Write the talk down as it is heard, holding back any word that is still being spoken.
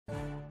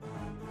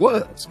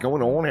What's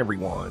going on,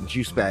 everyone?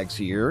 Juicebags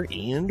here,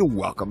 and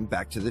welcome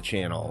back to the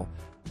channel.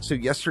 So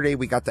yesterday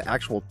we got the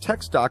actual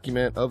text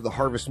document of the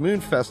Harvest Moon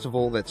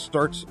Festival that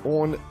starts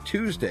on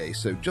Tuesday,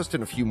 so just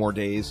in a few more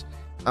days.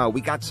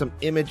 We got some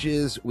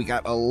images, we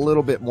got a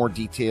little bit more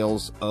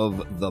details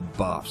of the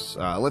buffs.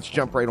 Let's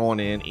jump right on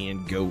in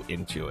and go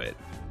into it.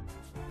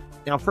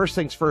 Now, first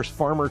things first,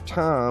 Farmer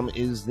Tom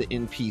is the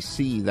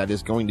NPC that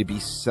is going to be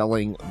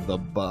selling the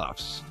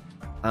buffs.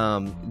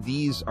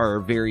 These are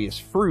various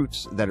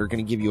fruits that are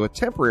going to give you a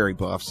temporary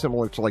buff,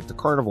 similar to like the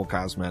carnival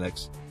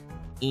cosmetics.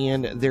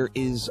 And there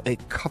is a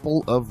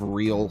couple of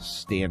real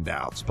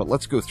standouts, but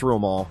let's go through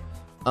them all.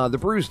 The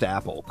bruised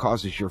apple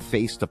causes your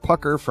face to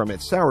pucker from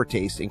its sour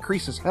taste,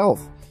 increases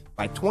health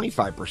by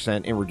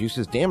 25%, and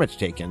reduces damage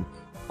taken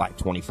by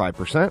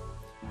 25%.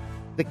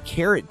 The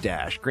carrot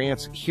dash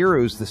grants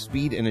heroes the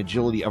speed and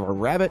agility of a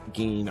rabbit,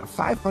 gain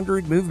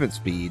 500 movement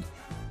speed,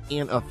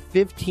 and a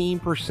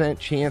 15%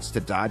 chance to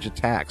dodge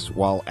attacks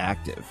while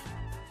active.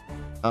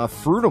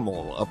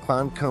 Fruitimal,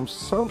 upon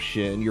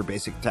consumption, your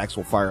basic attacks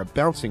will fire a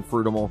bouncing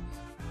Fruitimal.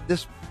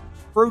 This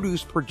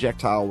produce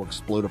projectile will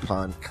explode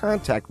upon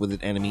contact with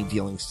an enemy,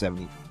 dealing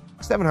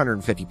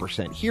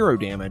 750% hero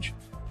damage.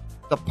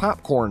 The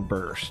popcorn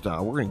burst,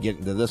 we're going to get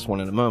into this one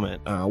in a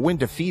moment. When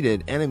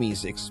defeated,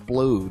 enemies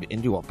explode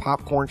into a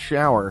popcorn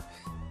shower,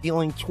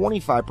 dealing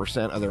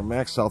 25% of their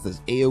max health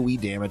as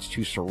AoE damage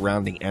to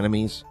surrounding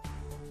enemies.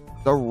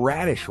 The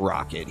radish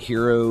rocket,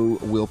 hero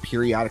will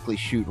periodically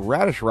shoot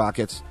radish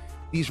rockets.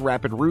 These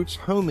rapid roots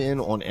home in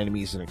on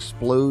enemies and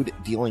explode,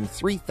 dealing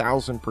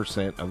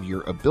 3000% of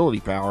your ability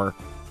power.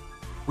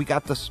 We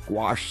got the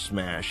squash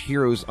smash,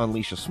 heroes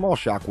unleash a small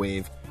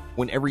shockwave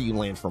whenever you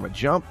land from a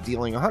jump,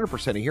 dealing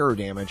 100% of hero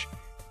damage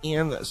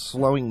and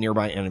slowing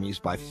nearby enemies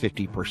by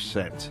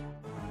 50%.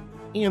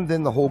 And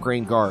then the whole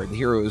grain guard, the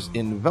hero is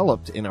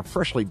enveloped in a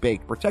freshly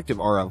baked protective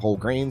aura of whole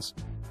grains,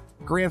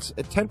 grants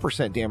a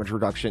 10% damage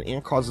reduction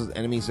and causes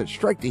enemies that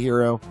strike the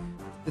hero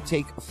to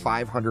take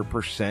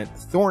 500%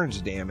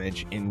 thorns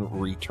damage in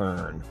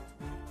return.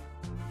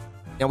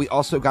 Now we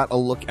also got a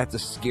look at the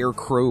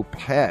Scarecrow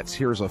pets.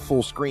 Here's a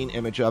full screen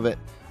image of it.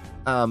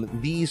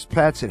 These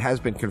pets, it has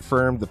been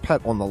confirmed, the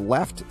pet on the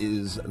left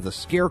is the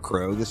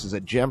Scarecrow. This is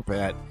a gem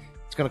pet.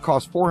 It's going to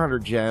cost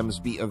 400 gems,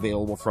 be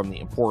available from the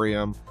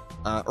Emporium,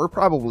 or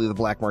probably the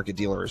black market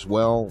dealer as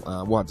well.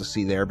 We'll have to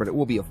see there, but it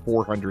will be a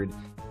 400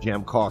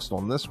 gem cost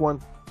on this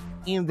one.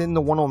 And then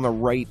the one on the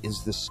right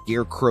is the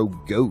Scarecrow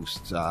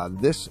Ghost.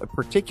 This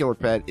particular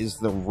pet is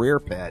the rare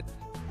pet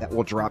that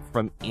will drop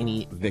from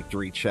any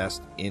victory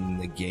chest in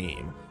the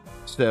game.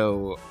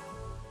 So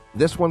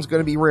this one's going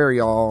to be rare,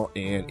 y'all,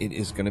 and it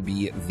is going to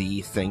be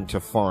the thing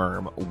to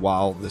farm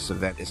while this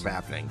event is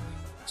happening.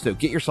 So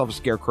get yourself a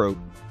Scarecrow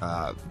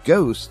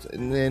Ghost,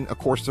 and then of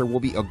course there will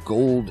be a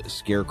gold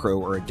Scarecrow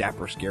or a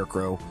Dapper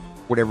Scarecrow,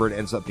 whatever it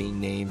ends up being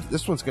named.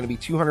 This one's going to be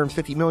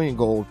 250 million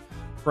gold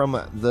from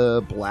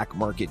the black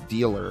market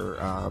dealer.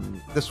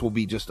 This will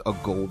be just a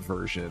gold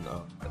version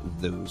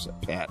of those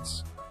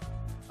pets.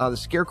 The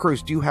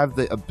Scarecrows do have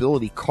the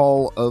ability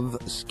Call of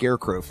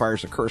Scarecrow.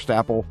 Fires a cursed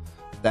apple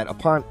that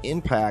upon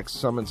impact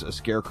summons a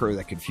Scarecrow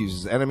that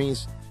confuses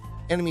enemies.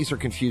 Enemies are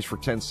confused for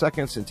 10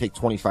 seconds and take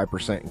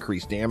 25%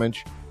 increased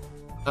damage.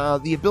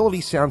 The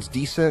ability sounds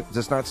decent,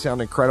 does not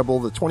sound incredible.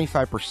 The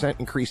 25%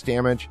 increased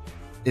damage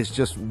is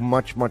just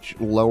much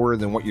lower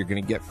than what you're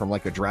going to get from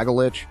like a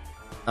Dragolich.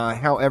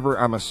 However,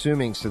 I'm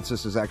assuming since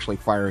this is actually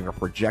firing a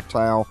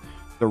projectile,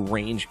 the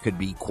range could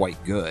be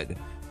quite good.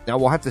 Now,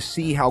 we'll have to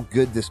see how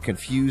good this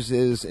confuse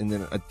is, and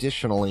then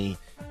additionally,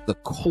 the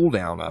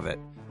cooldown of it.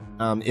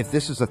 If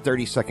this is a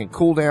 30-second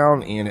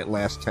cooldown and it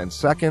lasts 10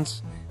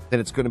 seconds, then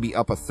it's going to be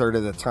up a third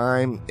of the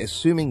time.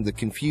 Assuming the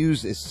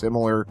confuse is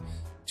similar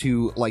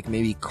to like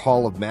maybe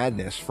Call of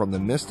Madness from the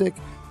Mystic,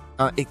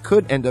 it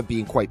could end up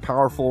being quite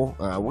powerful.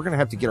 We're going to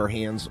have to get our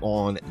hands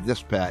on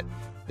this pet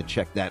to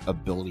check that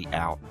ability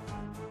out.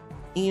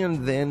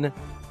 And then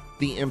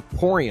the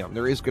Emporium,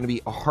 there is going to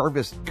be a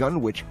Harvest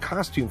Gunwitch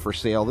costume for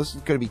sale. This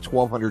is going to be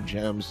 1,200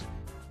 gems,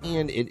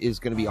 and it is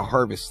going to be a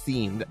Harvest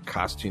themed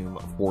costume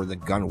for the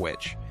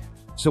Gunwitch.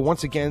 So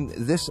once again,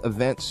 this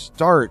event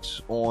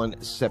starts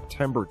on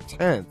September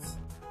 10th.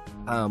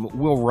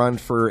 Will run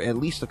for at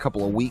least a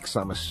couple of weeks,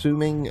 I'm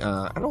assuming.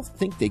 I don't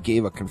think they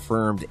gave a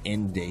confirmed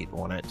end date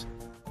on it,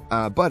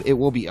 but it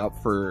will be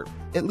up for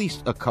at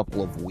least a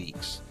couple of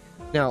weeks.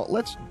 Now,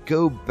 let's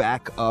go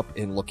back up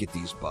and look at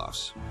these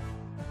buffs.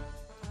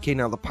 Okay,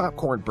 now the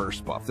Popcorn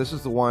Burst buff. This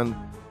is the one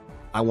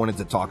I wanted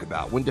to talk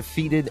about. When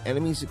defeated,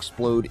 enemies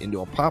explode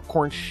into a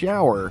popcorn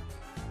shower,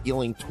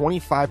 dealing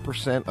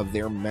 25% of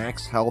their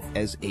max health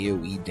as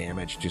AoE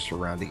damage to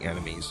surrounding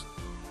enemies.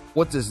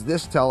 What does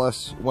this tell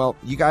us? Well,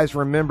 you guys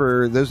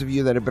remember, those of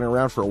you that have been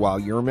around for a while,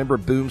 you remember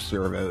boom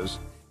servos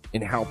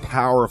and how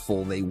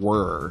powerful they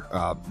were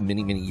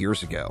many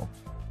years ago.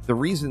 The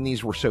reason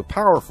these were so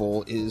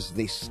powerful is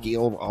they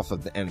scaled off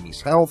of the enemy's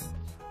health,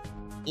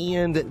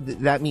 and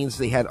that means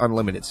they had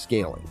unlimited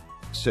scaling.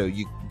 So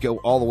you go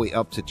all the way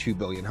up to 2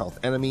 billion health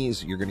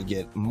enemies, you're going to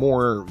get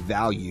more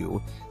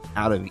value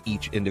out of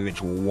each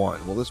individual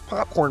one. Well, this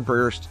popcorn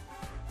burst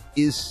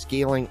is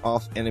scaling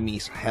off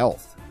enemies'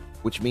 health,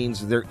 which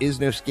means there is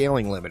no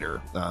scaling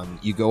limiter.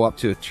 You go up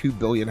to a 2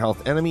 billion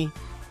health enemy,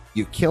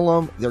 you kill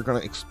them, they're going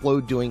to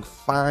explode doing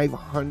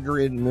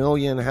 500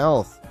 million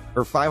health,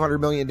 or 500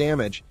 million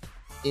damage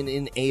in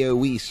an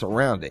AoE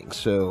surrounding.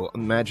 So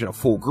imagine a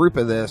full group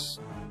of this.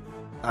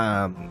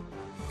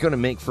 Going to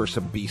make for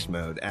some beast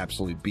mode,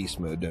 absolute beast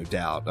mode, no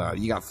doubt.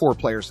 You got 4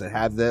 players that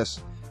have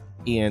this,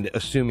 and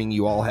assuming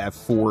you all have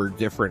 4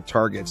 different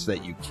targets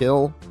that you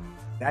kill,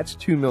 that's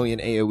 2 million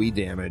AoE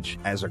damage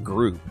as a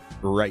group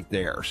right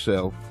there.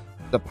 So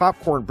the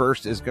popcorn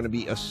burst is going to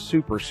be a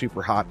super,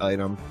 super hot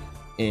item,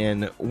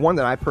 and one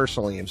that I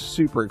personally am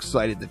super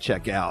excited to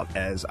check out,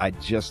 as I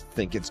just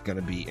think it's going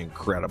to be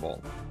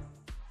incredible.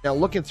 Now,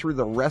 looking through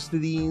the rest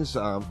of these,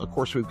 of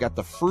course, we've got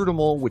the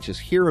Fruitimal, which is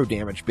hero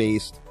damage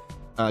based.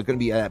 Going to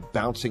be a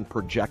bouncing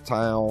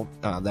projectile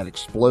that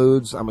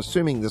explodes. I'm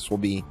assuming this will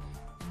be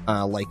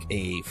like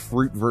a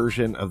fruit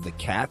version of the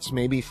cats,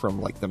 maybe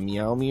from like the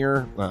Meow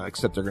Mirror,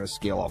 except they're going to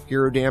scale off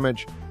hero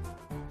damage.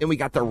 And we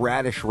got the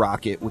Radish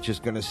Rocket, which is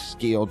going to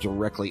scale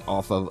directly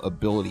off of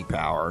ability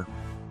power.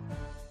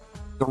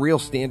 The real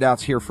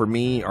standouts here for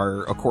me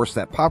are, of course,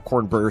 that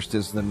Popcorn Burst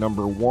is the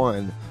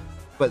 #1.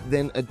 But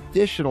then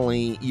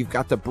additionally, you've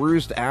got the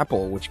Bruised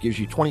Apple, which gives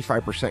you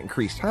 25%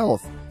 increased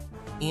health,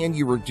 and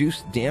you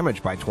reduce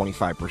damage by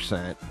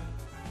 25%.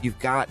 You've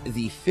got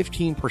the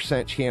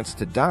 15% chance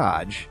to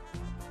dodge,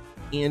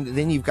 and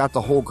then you've got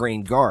the Whole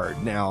Grain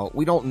Guard. Now,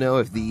 we don't know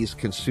if these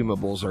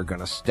consumables are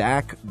going to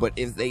stack, but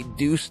if they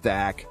do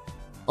stack,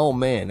 oh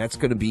man, that's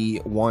going to be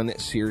one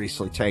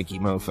seriously tanky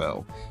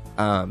mofo.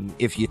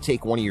 If you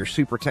take one of your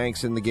super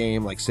tanks in the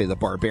game, like say the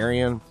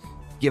Barbarian,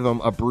 give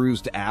them a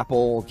Bruised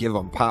Apple, give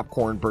them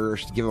Popcorn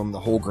Burst, give them the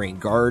Whole Grain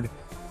Guard,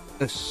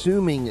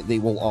 assuming they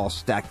will all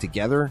stack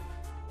together,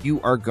 you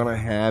are going to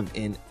have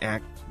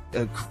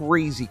a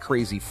crazy,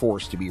 crazy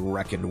force to be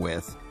reckoned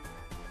with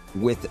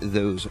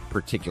those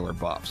particular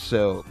buffs.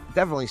 So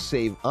definitely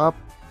save up.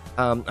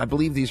 I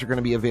believe these are going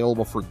to be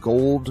available for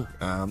gold.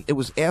 It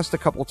was asked a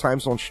couple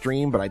times on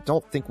stream, but I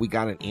don't think we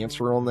got an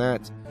answer on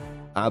that.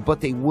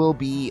 But they will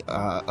be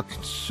a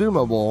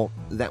consumable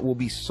that will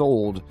be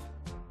sold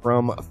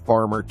from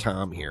Farmer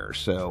Tom here.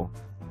 So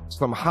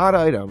some hot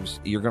items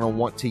you're going to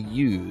want to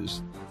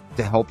use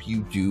to help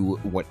you do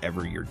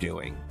whatever you're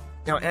doing.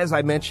 Now, as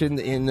I mentioned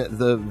in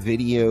the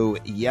video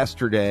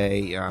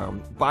yesterday,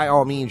 by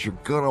all means, you're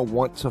going to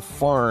want to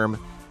farm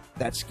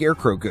that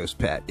Scarecrow Ghost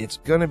Pet. It's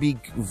going to be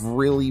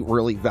really,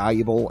 really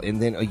valuable.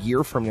 And then a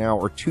year from now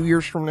or 2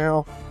 years from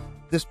now,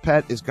 this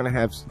pet is going to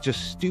have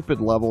just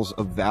stupid levels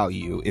of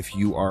value. If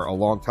you are a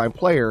longtime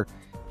player,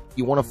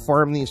 you want to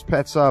farm these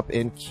pets up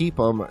and keep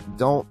them.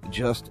 Don't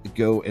just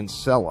go and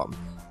sell them.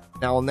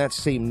 Now, on that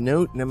same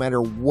note, no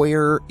matter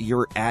where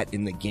you're at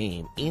in the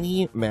game,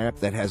 any map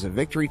that has a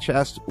victory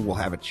chest will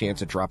have a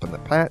chance at dropping the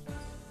pet.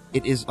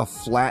 It is a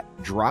flat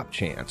drop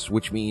chance,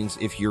 which means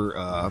if you're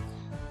a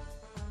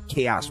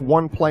Chaos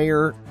 1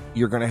 player,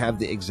 you're going to have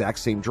the exact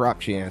same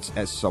drop chance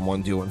as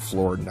someone doing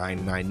floor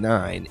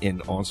 999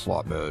 in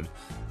Onslaught mode.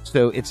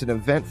 So it's an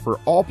event for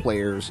all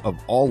players of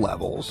all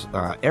levels.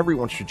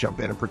 Everyone should jump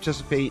in and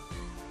participate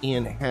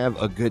and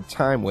have a good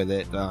time with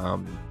it.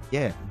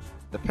 Yeah.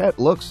 The pet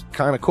looks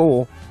kind of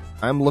cool.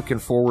 I'm looking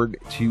forward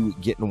to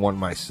getting one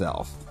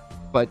myself.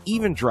 But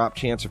even drop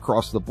chance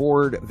across the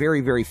board, very,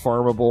 very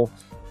farmable.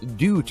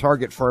 Do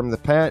target farm the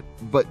pet,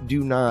 but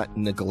do not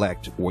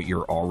neglect what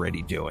you're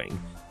already doing.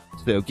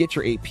 So get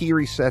your AP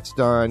resets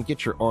done,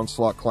 get your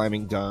onslaught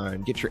climbing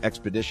done, get your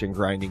expedition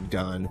grinding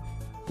done.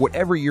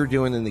 Whatever you're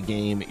doing in the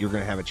game, you're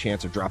going to have a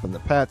chance of dropping the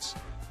pets.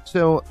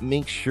 So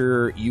make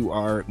sure you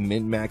are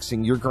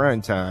min-maxing your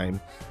grind time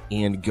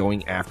and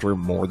going after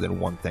more than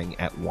one thing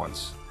at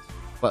once.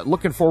 But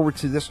looking forward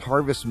to this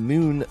Harvest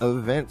Moon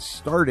event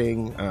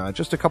starting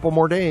just a couple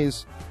more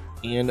days,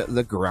 and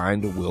the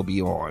grind will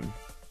be on.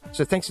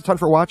 So thanks a ton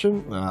for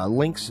watching.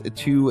 Links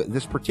to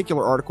this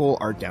particular article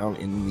are down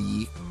in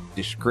the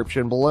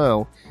description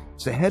below.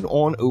 So head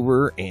on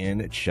over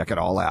and check it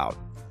all out.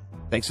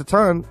 Thanks a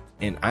ton,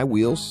 and I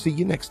will see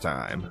you next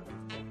time.